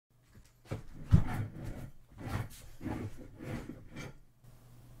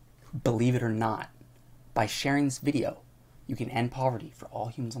Believe it or not, by sharing this video, you can end poverty for all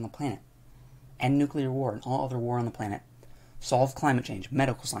humans on the planet, end nuclear war and all other war on the planet, solve climate change,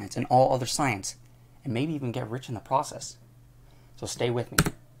 medical science, and all other science, and maybe even get rich in the process. So stay with me.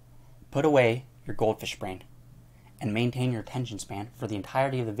 Put away your goldfish brain and maintain your attention span for the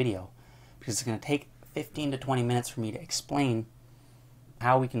entirety of the video, because it's going to take 15 to 20 minutes for me to explain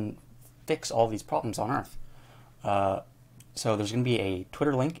how we can fix all these problems on Earth. So there's going to be a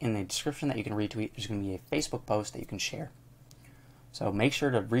Twitter link in the description that you can retweet. There's going to be a Facebook post that you can share. So make sure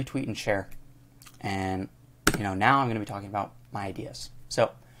to retweet and share. And now I'm going to be talking about my ideas.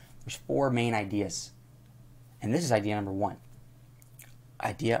 So there's 4 main ideas. And this is idea number 1.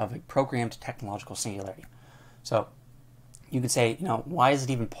 Idea of a programmed technological singularity. So you could say, why is it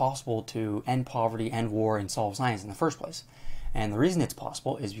even possible to end poverty, end war, and solve science in the first place? And the reason it's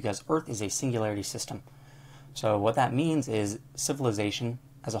possible is because Earth is a singularity system. So what that means is civilization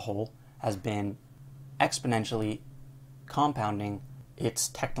as a whole has been exponentially compounding its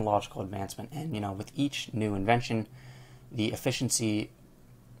technological advancement. And, with each new invention, the efficiency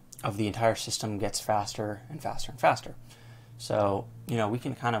of the entire system gets faster and faster and faster. So, we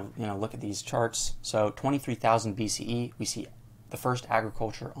can kind of, look at these charts. So 23,000 BCE, we see the first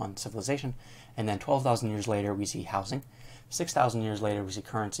agriculture on civilization. And then 12,000 years later, we see housing. 6,000 years later, we see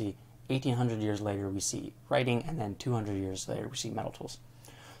currency. 1,800 years later, we see writing. And then 200 years later, we see metal tools.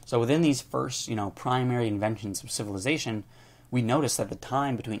 So within these first, primary inventions of civilization, we notice that the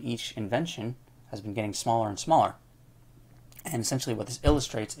time between each invention has been getting smaller and smaller. And essentially what this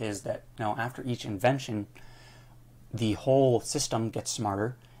illustrates is that, after each invention, the whole system gets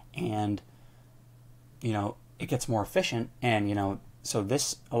smarter and, it gets more efficient. And, so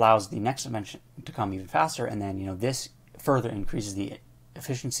this allows the next invention to come even faster. And then, this further increases the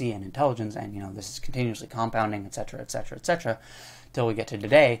efficiency and intelligence. And, this is continuously compounding, et cetera, et cetera, et cetera, till we get to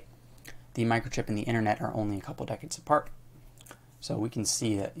today. The microchip and the internet are only a couple decades apart. So we can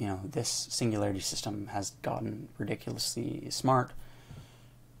see that, this singularity system has gotten ridiculously smart.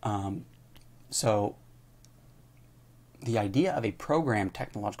 So the idea of a programmed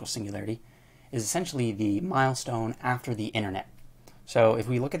technological singularity is essentially the milestone after the internet. So if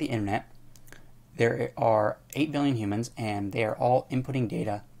we look at the internet, there are 8 billion humans, and they are all inputting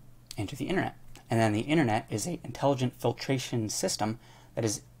data into the internet. And then the internet is an intelligent filtration system that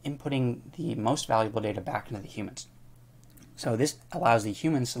is inputting the most valuable data back into the humans. So this allows the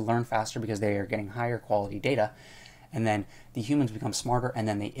humans to learn faster because they are getting higher quality data, and then the humans become smarter, and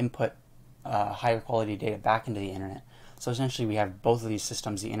then they input higher quality data back into the internet. So essentially we have both of these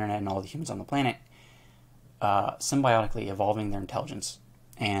systems, the internet and all the humans on the planet, symbiotically evolving their intelligence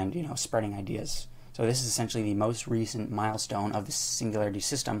and spreading ideas. So this is essentially the most recent milestone of the singularity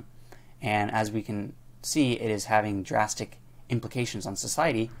system, and as we can see, it is having drastic implications on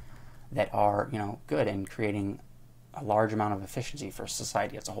society that are good and creating a large amount of efficiency for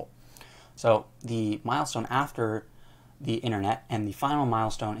society as a whole. So the milestone after the internet and the final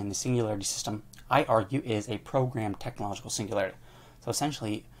milestone in the singularity system, I argue, is a programmed technological singularity. So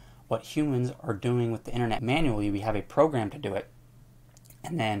essentially what humans are doing with the internet manually, we have a program to do it,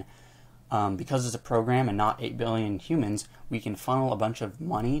 and then because it's a program and not 8 billion humans, we can funnel a bunch of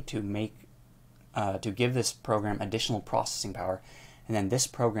money to make to give this program additional processing power, and then this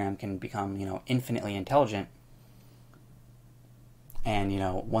program can become infinitely intelligent. And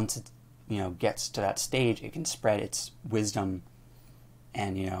once it gets to that stage, it can spread its wisdom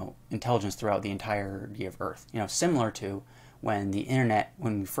and intelligence throughout the entirety of Earth. Similar to when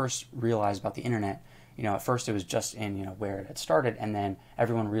we first realized about the internet, at first it was just in where it had started, and then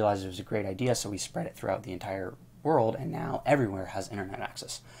everyone realized it was a great idea, so we spread it throughout the entire world, and now everywhere has internet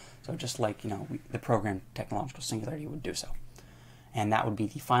access. So just like the programmed technological singularity would do so, and that would be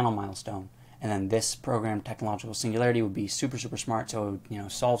the final milestone. And then this programmed technological singularity would be super, super smart, so it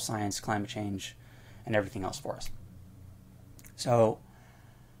would, solve science, climate change, and everything else for us. So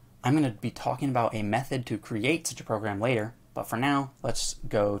I'm going to be talking about a method to create such a program later, but for now, let's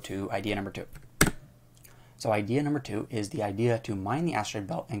go to idea number 2. So idea number 2 is the idea to mine the asteroid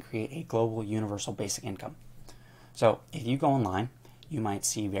belt and create a global universal basic income. So if you go online, you might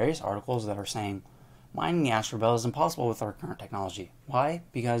see various articles that are saying, mining the asteroid belt is impossible with our current technology. Why?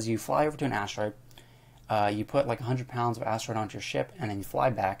 Because you fly over to an asteroid, you put like 100 pounds of asteroid onto your ship, and then you fly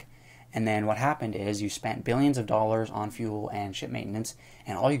back, and then what happened is you spent billions of dollars on fuel and ship maintenance,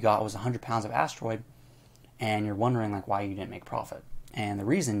 and all you got was 100 pounds of asteroid, and you're wondering why you didn't make profit. And the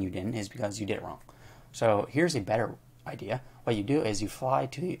reason you didn't is because you did it wrong. So here's a better idea. What you do is you fly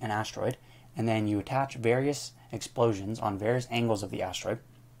to an asteroid, and then you attach various explosions on various angles of the asteroid,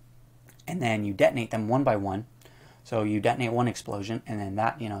 and then you detonate them one by one So you detonate one explosion, and then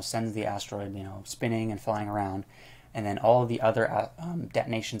that, sends the asteroid, spinning and flying around. And then all of the other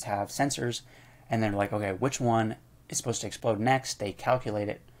detonations have sensors, and they're like, okay, which one is supposed to explode next? They calculate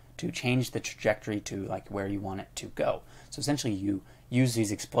it to change the trajectory to like where you want it to go. So essentially you use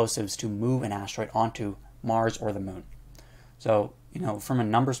these explosives to move an asteroid onto Mars or the moon. So, from a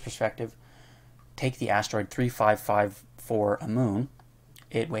numbers perspective, take the asteroid 3554, a moon.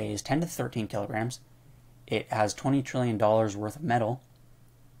 It weighs 10 to 13 kilograms. It has $20 trillion worth of metal.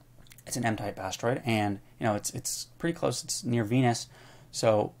 It's an M-type asteroid, and it's pretty close. It's near Venus,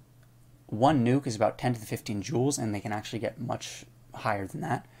 so one nuke is about 10 to the 15 joules, and they can actually get much higher than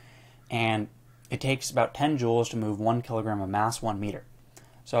that. And it takes about 10 joules to move 1 kilogram of mass 1 meter.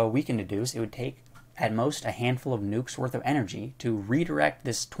 So we can deduce it would take at most a handful of nukes worth of energy to redirect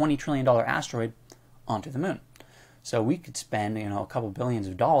this $20 trillion asteroid onto the moon. So we could spend a couple billions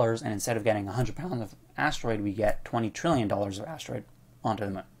of dollars, and instead of getting 100 pounds of asteroid, we get $20 trillion of asteroid onto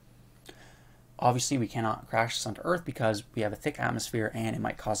the moon. Obviously, we cannot crash this onto Earth because we have a thick atmosphere and it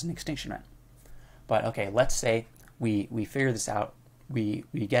might cause an extinction event. But okay, let's say we figure this out. We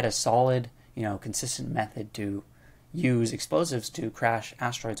get a solid, consistent method to use explosives to crash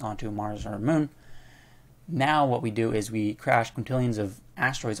asteroids onto Mars or the moon. Now what we do is we crash quintillions of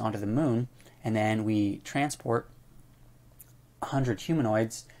asteroids onto the moon, and then we transport 100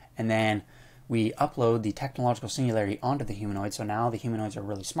 humanoids, and then we upload the technological singularity onto the humanoids. So now the humanoids are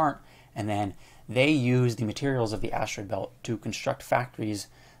really smart, and then they use the materials of the asteroid belt to construct factories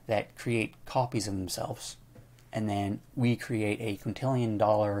that create copies of themselves. And then we create a quintillion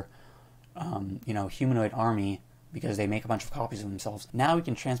dollar, humanoid army because they make a bunch of copies of themselves. Now we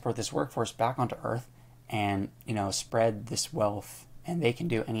can transport this workforce back onto Earth and, spread this wealth, and they can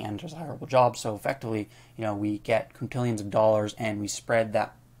do any undesirable job. So effectively, we get quintillions of dollars and we spread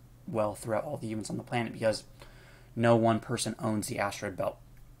that wealth throughout all the humans on the planet because no one person owns the asteroid belt.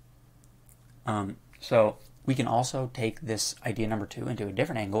 So we can also take this idea number 2 into a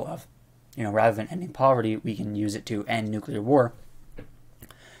different angle of, rather than ending poverty, we can use it to end nuclear war.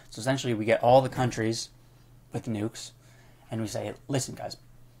 So essentially we get all the countries with nukes and we say, listen guys,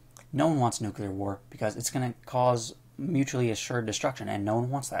 no one wants nuclear war because it's going to cause mutually assured destruction, and no one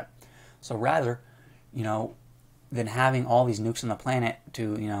wants that. So rather, than having all these nukes on the planet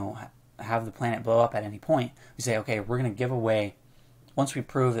to, have the planet blow up at any point, we say, okay, we're going to give away, once we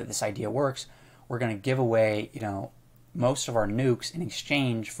prove that this idea works, we're going to give away, most of our nukes in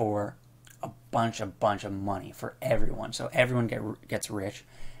exchange for a bunch of money for everyone. So everyone gets rich,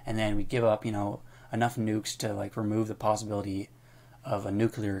 and then we give up, enough nukes to like remove the possibility of a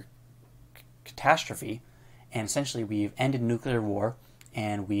nuclear catastrophe, and essentially we've ended nuclear war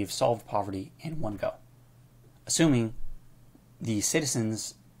and we've solved poverty in one go. Assuming the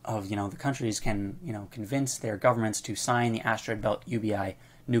citizens of the countries can convince their governments to sign the Asteroid Belt UBI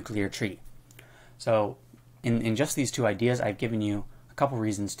nuclear treaty. So in just these 2 ideas, I've given you a couple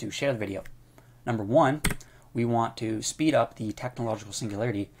reasons to share the video. Number 1, we want to speed up the technological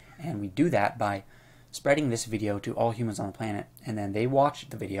singularity, and we do that by spreading this video to all humans on the planet, and then they watch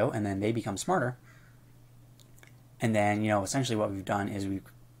the video and then they become smarter. And then, essentially what we've done is we've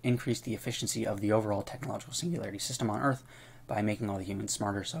increased the efficiency of the overall technological singularity system on Earth by making all the humans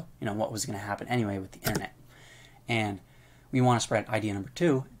smarter. So, what was going to happen anyway with the internet. And we want to spread idea number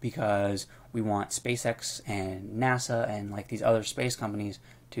 2 because we want SpaceX and NASA and like these other space companies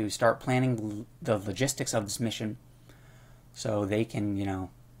to start planning the logistics of this mission so they can,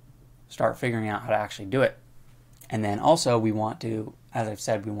 start figuring out how to actually do it. And then also we want to, as I've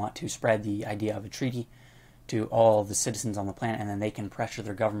said, we want to spread the idea of a treaty to all the citizens on the planet, and then they can pressure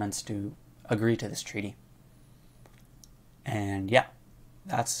their governments to agree to this treaty. And yeah,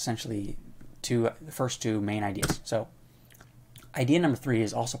 that's essentially the first 2 main ideas. So idea number 3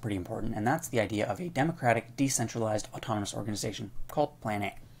 is also pretty important, and that's the idea of a democratic, decentralized, autonomous organization called Plan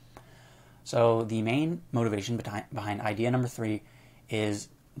A. So the main motivation behind idea number 3 is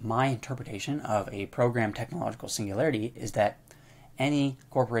my interpretation of a programmed technological singularity is that any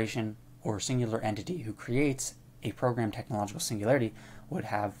corporation or singular entity who creates a programmed technological singularity would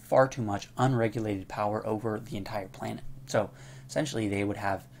have far too much unregulated power over the entire planet. So essentially they would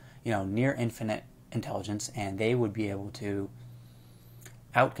have, near infinite intelligence, and they would be able to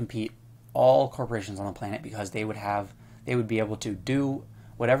outcompete all corporations on the planet because they would be able to do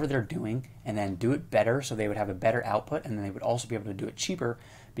whatever they're doing and then do it better, so they would have a better output, and then they would also be able to do it cheaper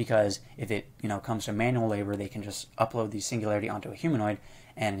because if it comes to manual labor, they can just upload the singularity onto a humanoid,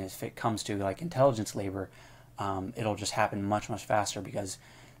 and if it comes to like intelligence labor, it'll just happen much faster because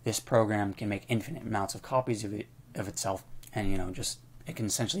this program can make infinite amounts of copies of itself, and just it can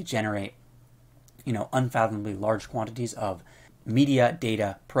essentially generate unfathomably large quantities of media,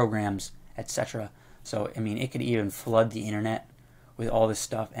 data, programs, etc. So, I mean, it could even flood the internet with all this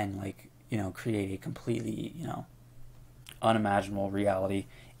stuff and, create a completely, unimaginable reality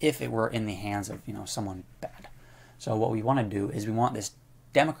if it were in the hands of, someone bad. So what we want to do is we want this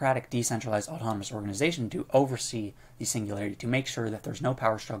democratic, decentralized, autonomous organization to oversee the singularity, to make sure that there's no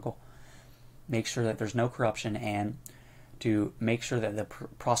power struggle, make sure that there's no corruption, and to make sure that the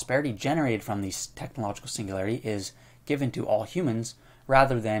prosperity generated from this technological singularity is given to all humans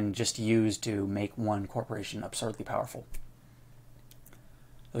rather than just used to make one corporation absurdly powerful.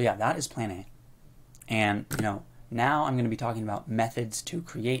 So yeah, that is plan A. And, now I'm going to be talking about methods to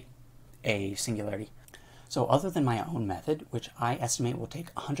create a singularity. So other than my own method, which I estimate will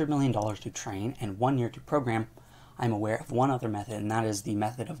take $100 million to train and 1 year to program, I'm aware of one other method, and that is the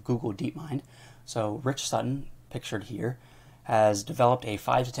method of Google DeepMind. So Rich Sutton, pictured here, has developed a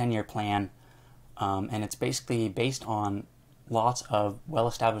 5 to 10 year plan, and it's basically based on lots of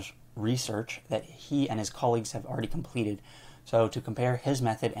well-established research that he and his colleagues have already completed. So to compare his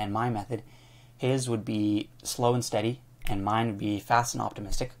method and my method, his would be slow and steady, and mine would be fast and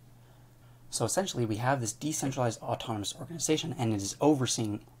optimistic. So essentially, we have this decentralized autonomous organization, and it is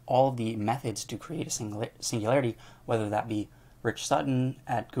overseeing all of the methods to create a singularity, whether that be Rich Sutton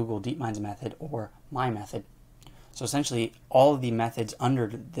at Google DeepMind's method or my method. So essentially, all of the methods under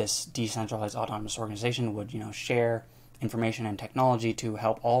this decentralized autonomous organization would, share information and technology to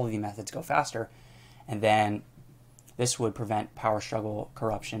help all of the methods go faster, and then this would prevent power struggle,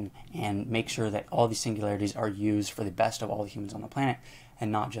 corruption, and make sure that all these singularities are used for the best of all the humans on the planet,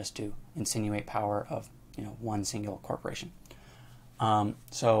 and not just to insinuate power of one single corporation.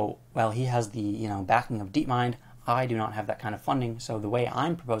 So while he has the backing of DeepMind, I do not have that kind of funding. So the way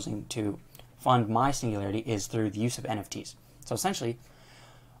I'm proposing to fund my singularity is through the use of NFTs. So essentially,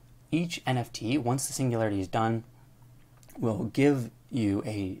 each NFT, once the singularity is done, will give you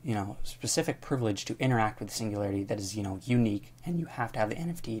a specific privilege to interact with the singularity that is unique, and you have to have the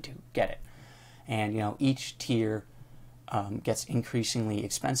NFT to get it. And each tier gets increasingly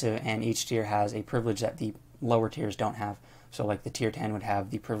expensive, and each tier has a privilege that the lower tiers don't have. So like the tier 10 would have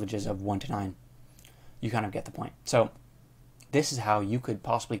the privileges of 1 to 9. You kind of get the point. So this is how you could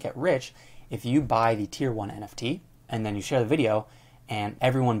possibly get rich if you buy the tier 1 NFT and then you share the video and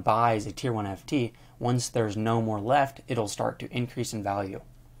everyone buys a tier 1 NFT. Once there's no more left, it'll start to increase in value.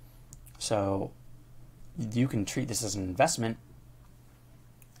 So you can treat this as an investment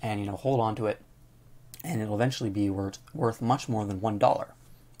and hold on to it, and it'll eventually be worth much more than $1.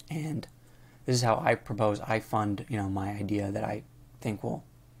 And this is how I propose I fund my idea that I think will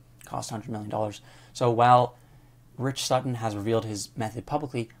cost $100 million. So while Rich Sutton has revealed his method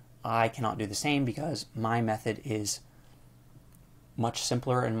publicly, I cannot do the same because my method is much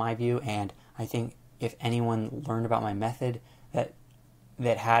simpler in my view, and I think if anyone learned about my method that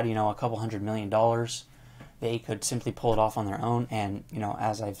had a couple $100 million, they could simply pull it off on their own. And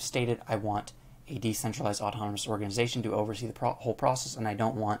as I've stated, I want a decentralized autonomous organization to oversee the whole process, and I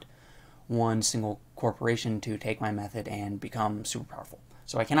don't want one single corporation to take my method and become super powerful.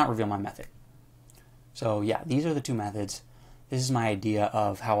 So I cannot reveal my method. So yeah, these are the two methods. This is my idea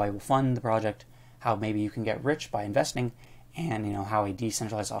of how I will fund the project, how maybe you can get rich by investing, and how a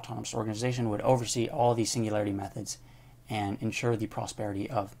decentralized autonomous organization would oversee all these singularity methods and ensure the prosperity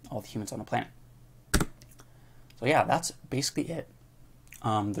of all the humans on the planet. So yeah, that's basically it.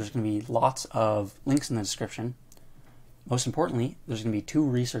 There's going to be lots of links in the description. Most importantly, there's going to be 2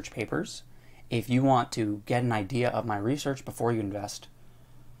 research papers. If you want to get an idea of my research before you invest,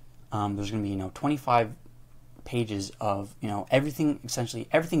 there's going to be 25 pages of everything, essentially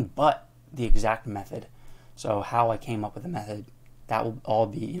everything but the exact method. So how I came up with the method, that will all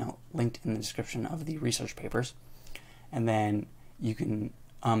be linked in the description of the research papers. And then you can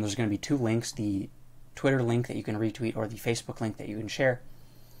there's going to be 2 links: the Twitter link that you can retweet or the Facebook link that you can share.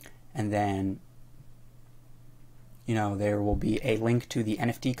 And then there will be a link to the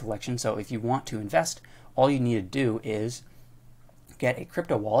NFT collection. So if you want to invest, all you need to do is get a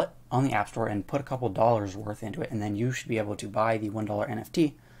crypto wallet on the App Store and put a couple dollars worth into it, and then you should be able to buy the $1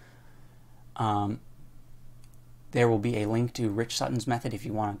 NFT. There will be a link to Rich Sutton's method if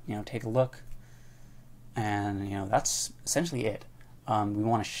you want to take a look. And that's essentially it. We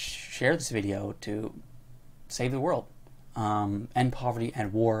want to share this video to save the world, end poverty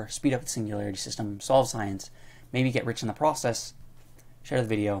and war, speed up the singularity system, solve science, maybe get rich in the process. Share the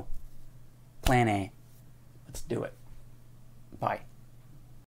video. Plan A. Let's do it. Bye.